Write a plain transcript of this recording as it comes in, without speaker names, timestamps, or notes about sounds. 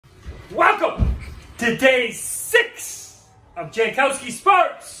Welcome to day 6 of Jankowski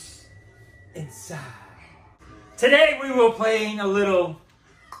Sports Inside. Today we will playing a little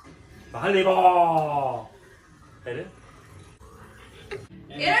volleyball. Hit it.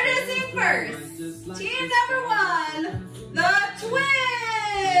 Introducing first, team number 1, the Twins.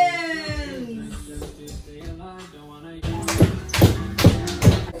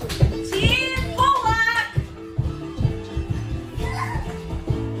 Team Pollock.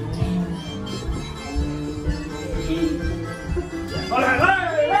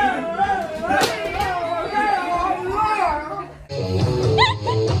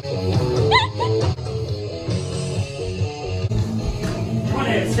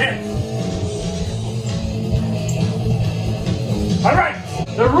 All right,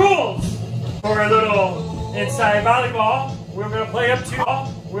 the rules for a little inside volleyball. We're gonna play up to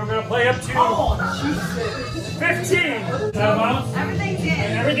 15. Everything's in.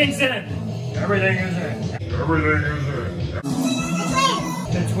 Everything's in. Everything is in. Everything is in.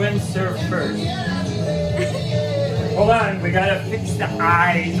 The Twins serve first. Hold on, we gotta fix the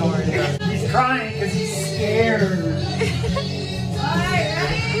eyes over there. He's crying because he's scared. Alright,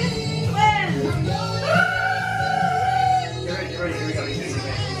 ready? Twins. Get ready, here we go.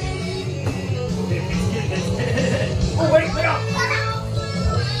 Oh, wait, wait up!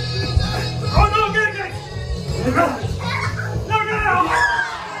 Oh, no, get it! No, get it out!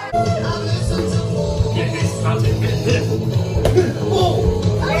 Get this, hit it. Oh,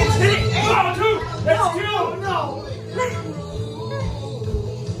 it's hit it! Oh, 2! That's 2! No!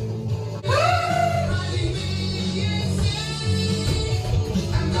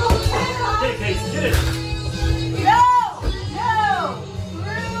 Get it, Case, get it! No!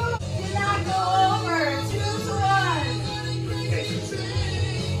 Drew did not go over. 2 to 12.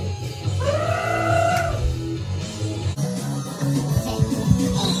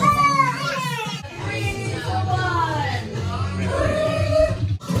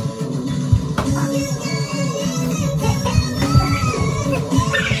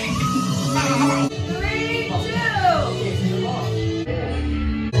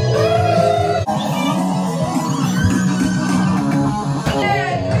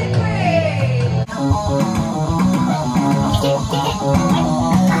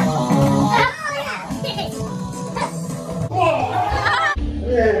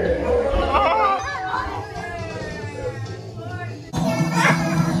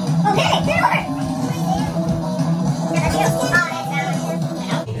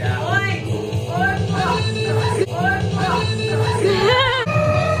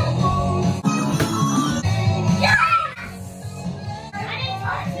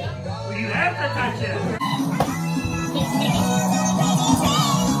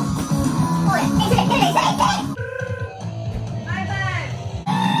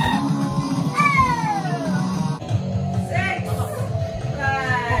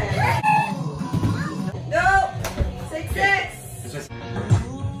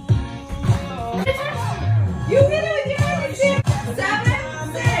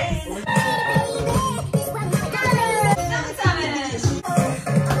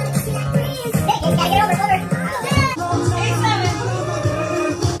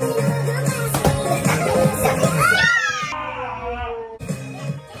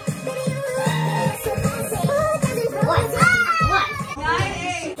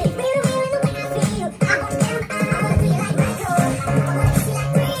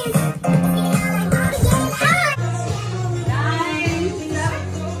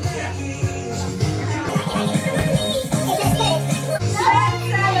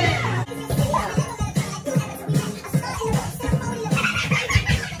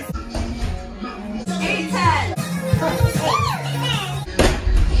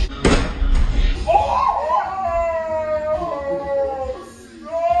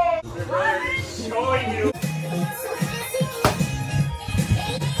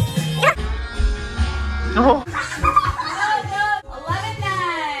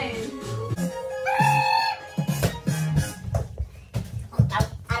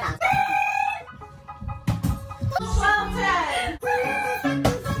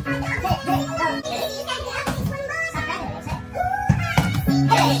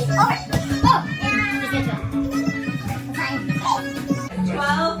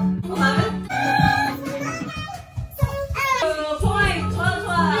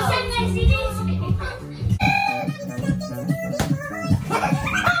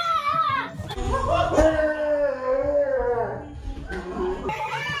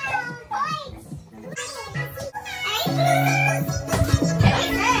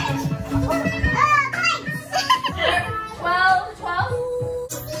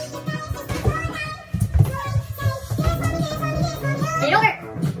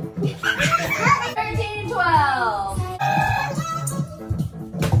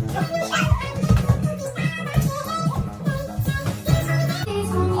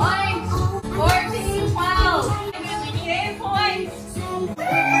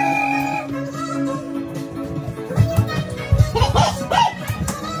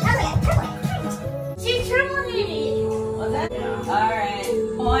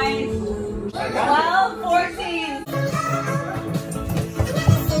 12, 14.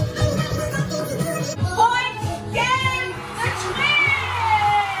 Point game, the twins.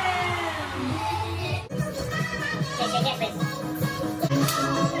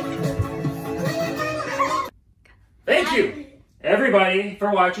 Thank you, everybody,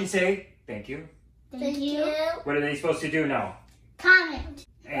 for watching. Say thank you. Thank you. What are they supposed to do now? Comment.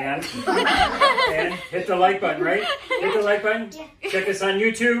 And hit the like button, right? Hit the like button. Check us on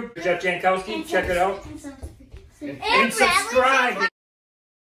YouTube. Jeff Jankowski. Check it out. And subscribe.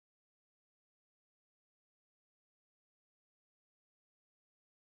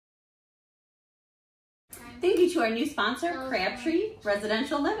 Thank you to our new sponsor, Crabtree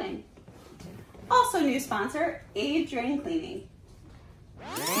Residential Living. Also new sponsor, Age Drain Cleaning.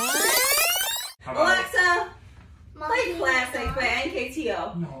 Alexa, play Classic by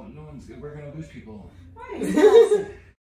NKTO. No, we're gonna lose people. Why?